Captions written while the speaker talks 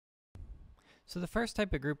So the first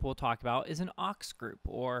type of group we'll talk about is an aux group,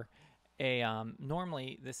 or a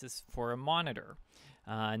normally this is for a monitor,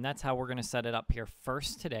 and that's how we're going to set it up here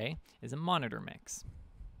first today, is a monitor mix.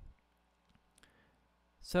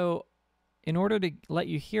 So in order to let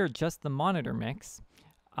you hear just the monitor mix,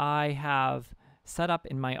 I have set up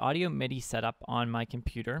in my audio MIDI setup on my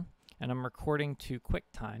computer, and I'm recording to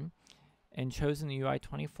QuickTime and chosen the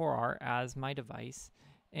Ui24r as my device.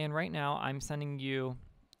 And right now I'm sending you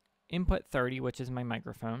input 30, which is my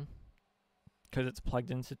microphone, because it's plugged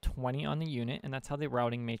into 20 on the unit, and that's how the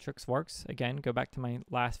routing matrix works. Again, go back to my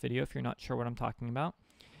last video if you're not sure what I'm talking about.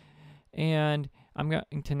 And I'm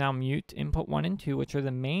going to now mute input 1 and 2, which are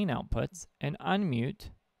the main outputs, and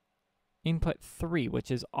unmute input 3, which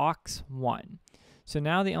is aux 1. So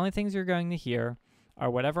now the only things you're going to hear are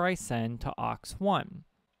whatever I send to aux 1.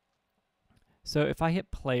 So if I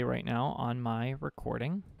hit play right now on my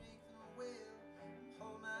recording,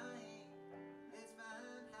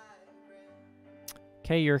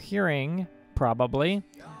 okay, you're hearing probably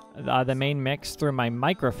the main mix through my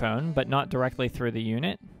microphone, but not directly through the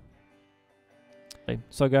unit. Okay,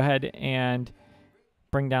 so go ahead and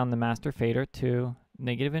bring down the master fader to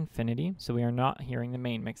negative infinity, so we are not hearing the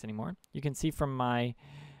main mix anymore. You can see from my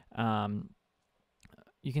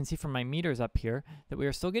meters up here that we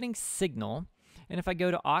are still getting signal. And if I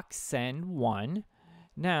go to aux send 1,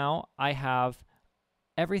 now I have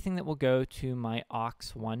everything that will go to my aux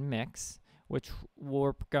 1 mix, which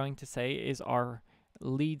we're going to say is our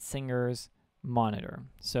lead singer's monitor.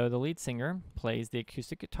 So the lead singer plays the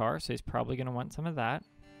acoustic guitar, so he's probably going to want some of that.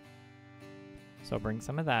 So I'll bring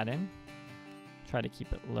some of that in. Try to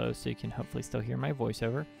keep it low so you can hopefully still hear my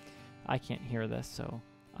voiceover. I can't hear this, so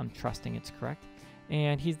I'm trusting it's correct.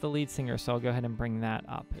 And he's the lead singer, so I'll go ahead and bring that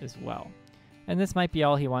up as well. And this might be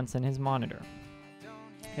all he wants in his monitor.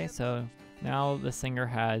 Okay, so now the singer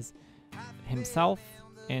has himself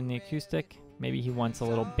and the acoustic. Maybe he wants a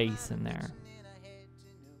little bass in there.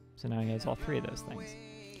 So now he has all three of those things.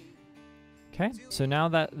 Okay, so now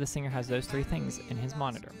that the singer has those three things in his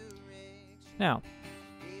monitor. Now,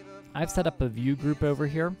 I've set up a view group over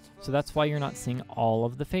here, so that's why you're not seeing all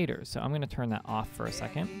of the faders. So I'm going to turn that off for a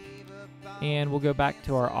second. And we'll go back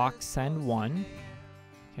to our aux send 1.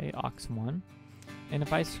 Okay, aux 1. And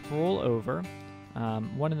if I scroll over,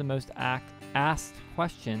 one of the most asked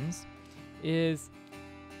questions is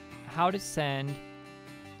how to send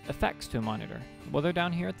effects to a monitor. Well, they're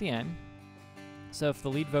down here at the end. So if the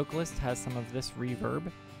lead vocalist has some of this reverb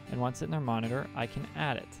and wants it in their monitor, I can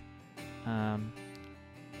add it.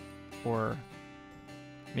 Or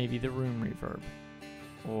maybe the room reverb.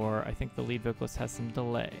 Or I think the lead vocalist has some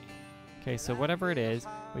delay. Okay, so whatever it is,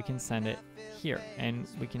 we can send it here. And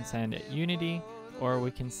we can send it unity, or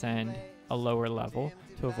we can send a lower level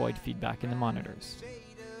to avoid feedback in the monitors.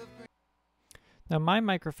 Now my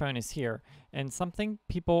microphone is here, and something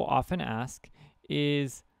people often ask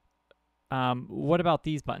is, what about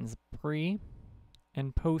these buttons, pre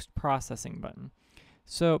and post processing button?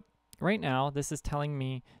 So right now, this is telling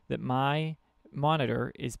me that my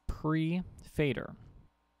monitor is pre-fader.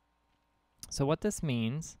 So what this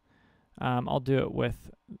means, I'll do it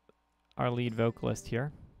with our lead vocalist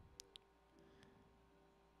here.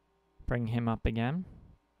 Bring him up again.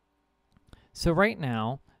 So right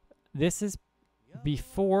now, this is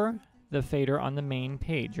before the fader on the main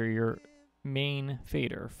page, or your main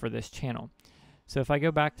fader for this channel. So if I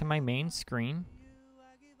go back to my main screen,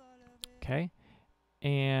 okay,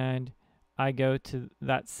 and I go to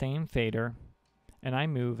that same fader and I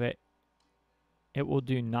move it, it will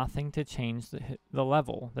do nothing to change the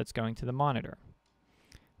level that's going to the monitor.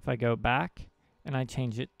 If I go back and I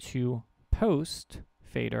change it to post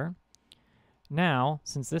fader, now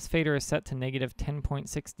since this fader is set to negative 10.6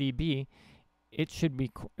 dB,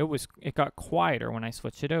 it got quieter when I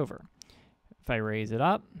switched it over. If I raise it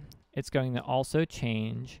up, it's going to also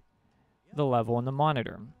change the level in the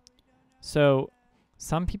monitor. So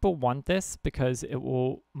some people want this because it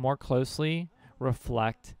will more closely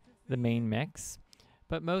reflect the main mix,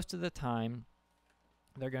 but most of the time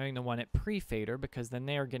they're going to want it pre-fader because then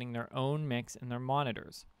they are getting their own mix in their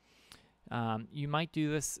monitors. You might do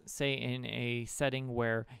this, say, in a setting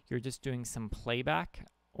where you're just doing some playback,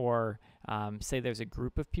 or say there's a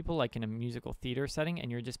group of people, like in a musical theater setting, and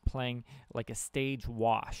you're just playing like a stage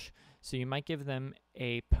wash. So you might give them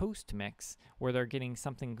a post mix where they're getting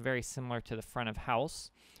something very similar to the front of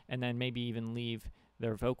house, and then maybe even leave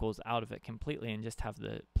their vocals out of it completely and just have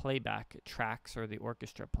the playback tracks or the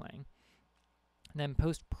orchestra playing. And then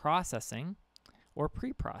post-processing or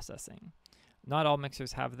pre-processing. Not all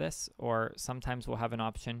mixers have this, or sometimes we'll have an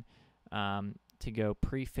option to go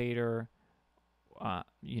pre-fader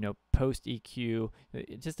post EQ.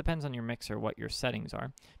 It just depends on your mixer what your settings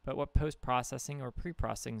are. But what post processing or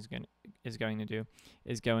pre-processing is going to do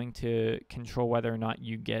is going to control whether or not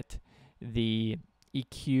you get the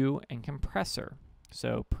EQ and compressor.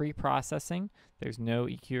 So pre-processing, there's no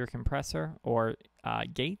EQ or compressor or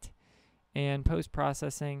gate, and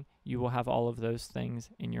post-processing, you will have all of those things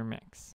in your mix.